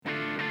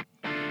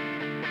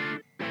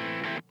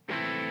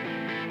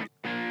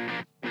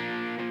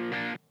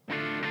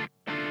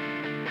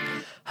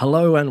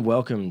Hello and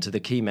welcome to The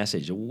Key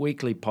Message, a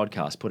weekly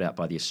podcast put out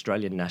by the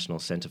Australian National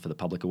Centre for the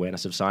Public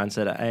Awareness of Science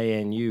at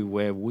ANU,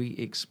 where we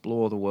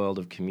explore the world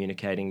of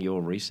communicating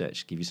your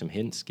research, give you some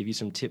hints, give you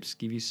some tips,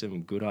 give you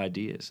some good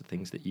ideas,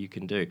 things that you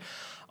can do.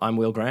 I'm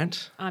Will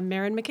Grant. I'm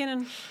Merrin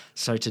McKinnon.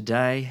 So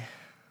today,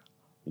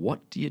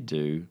 what do you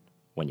do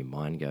when your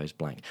mind goes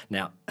blank?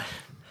 Now,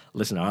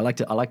 listen, I like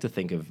to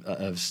think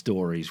of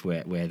stories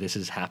where this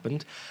has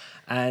happened,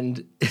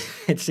 and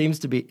it seems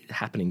to be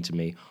happening to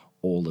me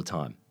all the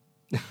time.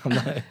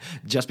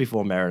 Just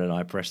before Merrin and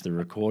I pressed the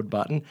record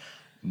button,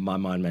 my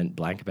mind went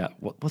blank about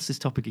what's this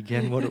topic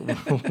again?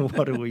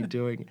 What are we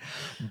doing?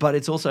 But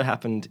it's also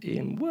happened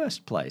in worse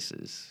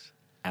places.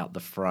 Out the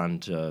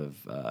front of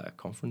a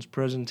conference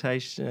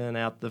presentation,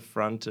 out the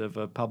front of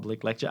a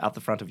public lecture, out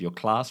the front of your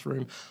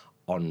classroom,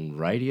 on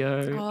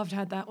radio. Oh, I've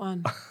had that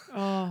one.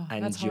 Oh,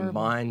 and that's your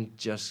horrible. mind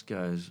just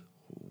goes,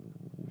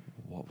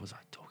 what was I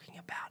talking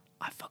about?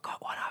 I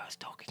forgot what I was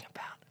talking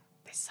about.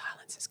 This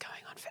silence is going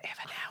on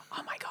forever now.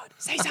 Oh my God,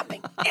 say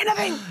something,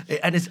 anything.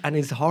 And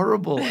it's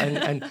horrible.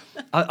 And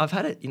I've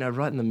had it,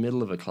 right in the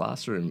middle of a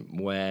classroom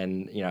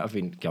when, I've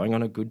been going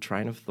on a good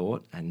train of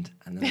thought and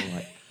then I'm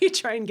like, Your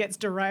train gets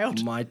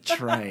derailed. my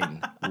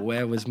train,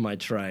 where was my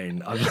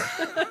train?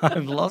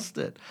 I've lost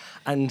it.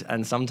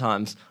 And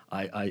sometimes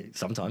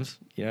it's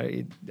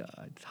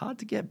hard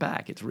to get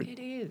back. It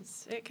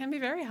is. It can be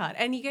very hard.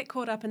 And you get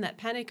caught up in that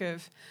panic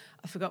of,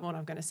 I forgot what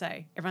I'm going to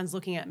say. Everyone's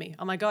looking at me.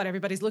 Oh my God,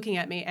 everybody's looking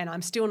at me and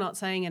I'm still not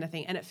saying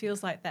anything. And it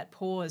feels like that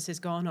pause has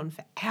gone on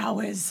for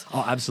hours.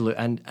 Oh,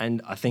 absolutely.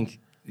 And I think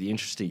the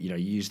interesting, you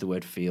use the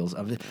word feels,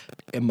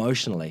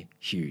 emotionally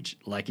huge.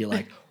 Like you're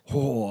like,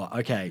 oh,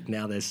 okay,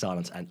 now there's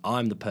silence. And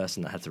I'm the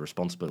person that has the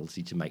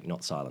responsibility to make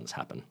not silence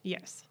happen.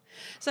 Yes.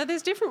 So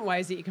there's different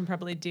ways that you can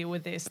probably deal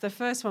with this. The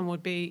first one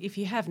would be if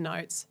you have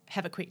notes,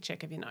 have a quick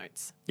check of your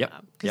notes. Yep.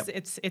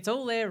 Because it's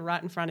all there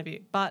right in front of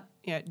you. But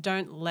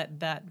don't let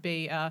that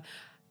be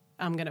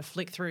I'm going to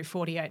flick through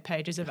 48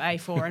 pages of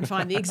A4 and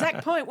find the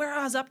exact point where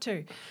I was up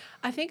to.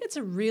 I think it's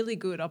a really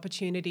good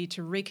opportunity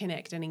to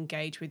reconnect and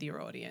engage with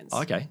your audience.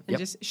 Okay. And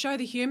just show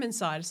the human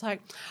side. It's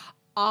like,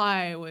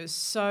 I was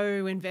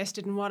so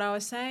invested in what I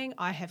was saying,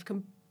 I have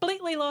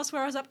completely lost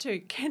where I was up to.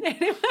 Can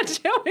anyone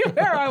tell me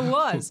where I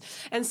was?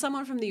 And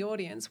someone from the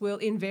audience will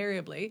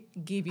invariably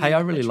give you. Hey,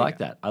 I really like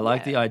trigger. that. I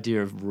like the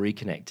idea of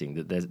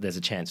reconnecting, that there's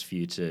a chance for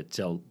you to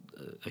tell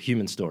a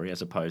human story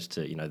as opposed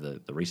to,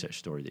 the research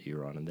story that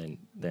you're on and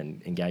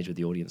then engage with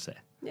the audience there.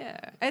 Yeah,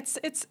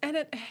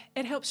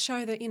 it helps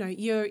show that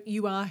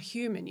you are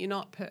human. You're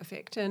not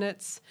perfect, and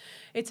it's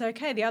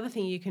okay. The other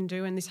thing you can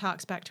do, and this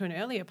harks back to an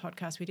earlier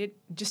podcast we did,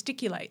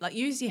 gesticulate. Like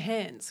use your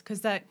hands, because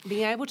that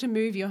being able to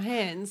move your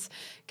hands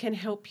can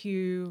help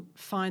you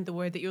find the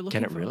word that you're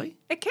looking for. Can it really?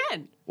 It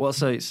can. Well,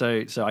 so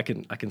I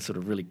can sort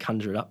of really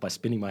conjure it up by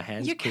spinning my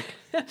hands.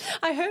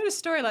 I heard a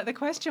story like the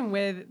question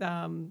where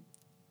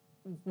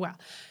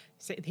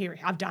so here,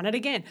 I've done it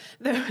again.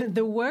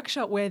 The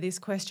workshop where this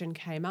question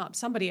came up,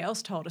 somebody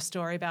else told a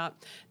story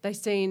about they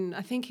seen,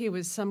 I think he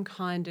was some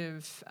kind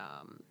of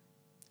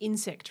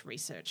insect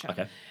researcher.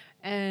 Okay.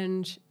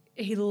 And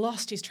he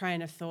lost his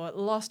train of thought,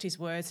 lost his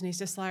words, and he's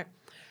just like,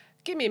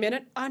 give me a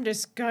minute, I'm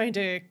just going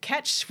to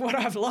catch what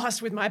I've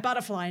lost with my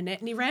butterfly net.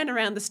 And he ran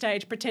around the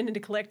stage pretending to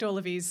collect all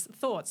of his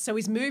thoughts. So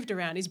he's moved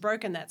around, he's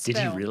broken that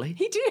spell. Did he really?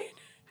 He did.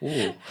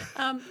 Ooh.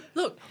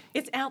 Look,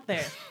 it's out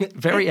there.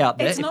 Very out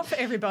there. It's not for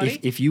everybody.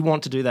 If you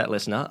want to do that,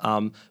 listener,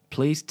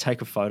 please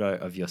take a photo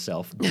of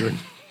yourself doing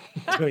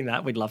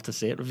that. We'd love to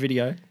see it, a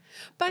video.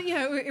 But,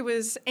 it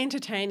was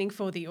entertaining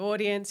for the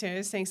audience,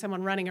 seeing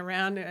someone running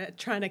around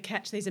trying to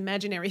catch these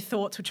imaginary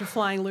thoughts which are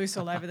flying loose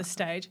all over the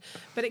stage.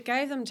 But it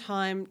gave them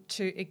time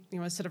to,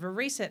 sort of a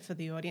reset for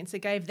the audience. It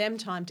gave them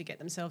time to get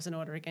themselves in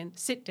order again,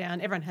 sit down,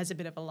 everyone has a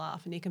bit of a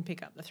laugh and you can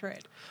pick up the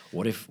thread.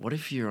 What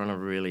if you're on a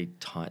really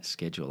tight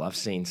schedule? I've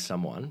seen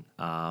someone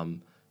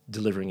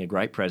delivering a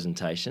great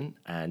presentation,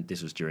 and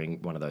this was during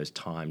one of those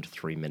timed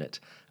 3-minute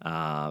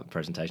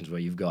presentations where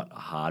you've got a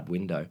hard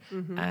window,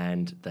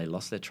 and they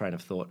lost their train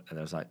of thought, and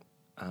I was like,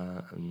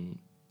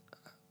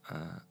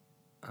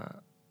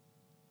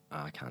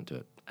 I can't do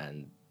it,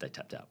 and they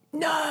tapped out.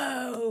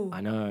 No!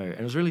 I know, and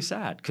it was really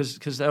sad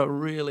because they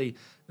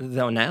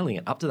were nailing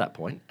it up to that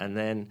point, and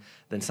then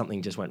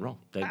something just went wrong.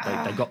 They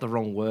got the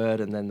wrong word,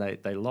 and then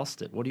they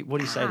lost it. What do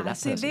you say to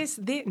that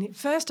person?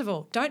 First of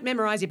all, don't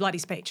memorise your bloody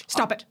speech.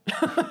 Stop it.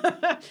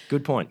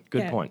 Good point.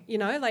 Good point.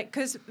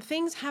 Because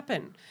things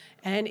happen.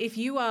 And if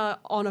you are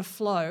on a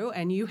flow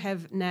and you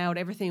have nailed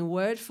everything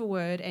word for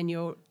word and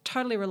you're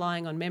totally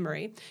relying on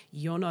memory,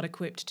 you're not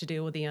equipped to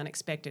deal with the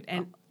unexpected.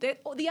 And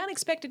the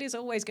unexpected is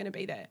always going to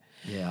be there.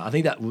 Yeah, I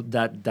think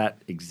that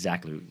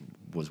exactly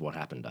was what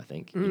happened, I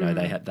think.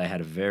 They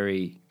had a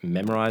very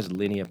memorized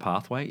linear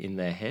pathway in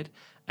their head,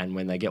 and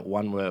when they get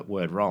one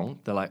word wrong,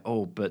 they're like,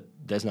 oh, but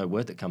there's no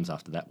word that comes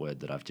after that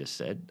word that I've just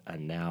said,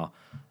 and now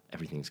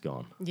everything's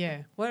gone.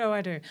 Yeah, what do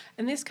I do?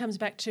 And this comes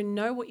back to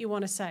know what you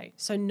want to say.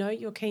 So know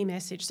your key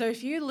message. So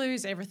if you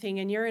lose everything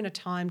and you're in a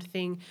timed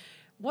thing,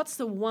 What's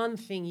the one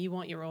thing you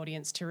want your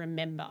audience to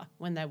remember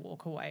when they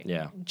walk away?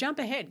 Yeah. Jump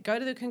ahead. Go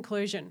to the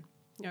conclusion.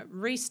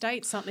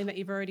 Restate something that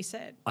you've already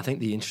said. I think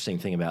the interesting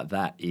thing about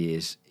that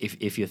is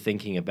if you're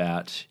thinking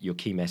about your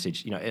key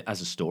message,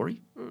 as a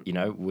story,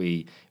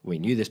 we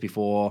knew this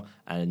before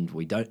and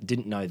we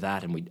didn't know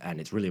that, and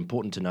it's really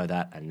important to know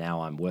that, and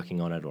now I'm working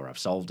on it, or I've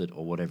solved it,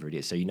 or whatever it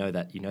is. So you know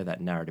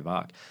that narrative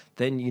arc.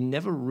 Then you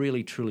never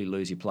really truly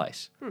lose your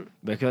place,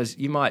 because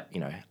you might,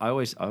 I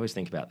always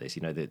think about this.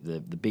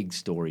 The big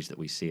stories that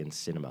we see in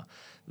cinema,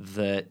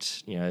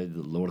 that the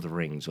Lord of the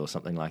Rings or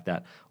something like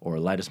that, or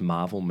a latest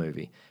Marvel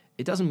movie.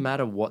 It doesn't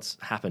matter what's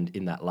happened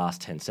in that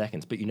last 10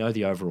 seconds, but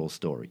the overall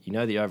story.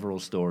 The overall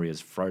story is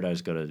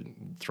Frodo's got to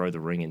throw the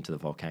ring into the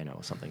volcano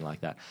or something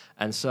like that.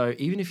 And so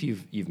even if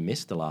you've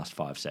missed the last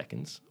 5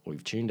 seconds, or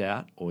you've tuned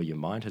out, or your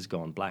mind has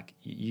gone black,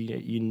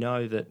 you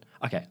know that,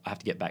 okay, I have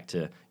to get back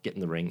to getting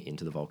the ring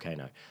into the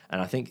volcano.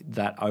 And I think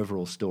that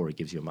overall story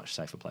gives you a much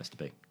safer place to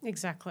be.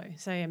 Exactly.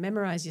 So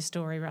memorize your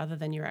story rather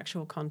than your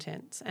actual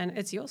contents. And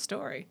it's your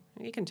story.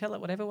 You can tell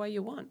it whatever way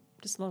you want.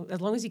 Just as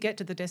long as you get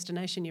to the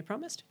destination you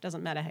promised,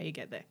 doesn't matter how you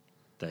get there.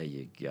 There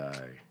you go.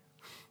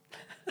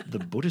 The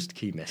Buddhist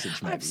key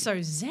message, maybe. I'm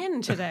so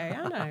zen today,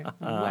 aren't I?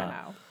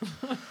 Wow.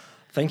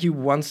 Thank you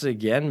once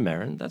again,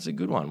 Merryn. That's a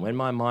good one. When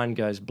my mind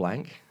goes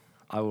blank,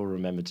 I will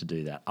remember to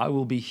do that. I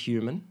will be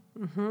human.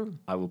 Mm-hmm.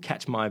 I will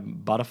catch my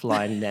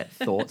butterfly net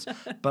thoughts,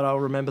 but I'll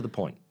remember the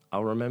point.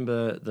 I'll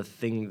remember the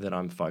thing that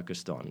I'm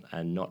focused on,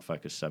 and not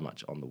focus so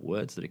much on the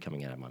words that are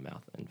coming out of my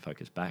mouth, and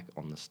focus back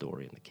on the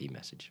story and the key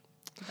message.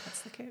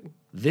 That's the key.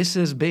 This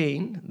has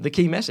been The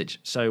Key Message.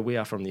 So we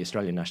are from the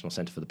Australian National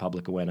Centre for the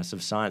Public Awareness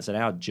of Science, and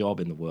our job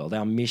in the world,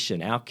 our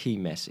mission, our key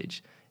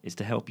message is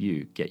to help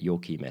you get your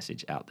key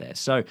message out there.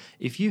 So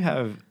if you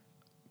have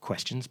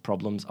questions,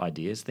 problems,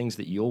 ideas, things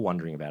that you're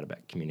wondering about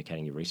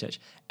communicating your research,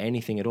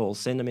 anything at all,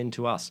 send them in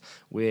to us.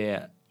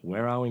 Where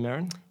are we,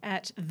 Merryn?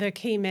 At The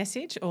Key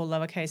Message, all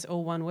lowercase,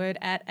 all one word,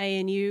 at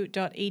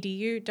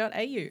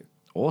anu.edu.au.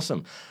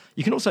 Awesome.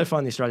 You can also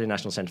find the Australian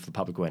National Centre for the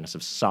Public Awareness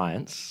of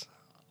Science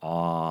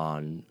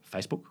on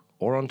Facebook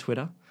or on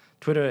Twitter.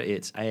 Twitter,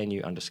 it's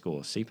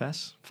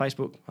ANU_CPAS.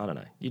 Facebook, I don't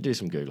know. You do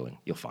some Googling.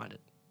 You'll find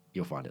it.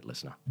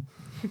 Listener.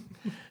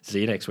 See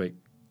you next week.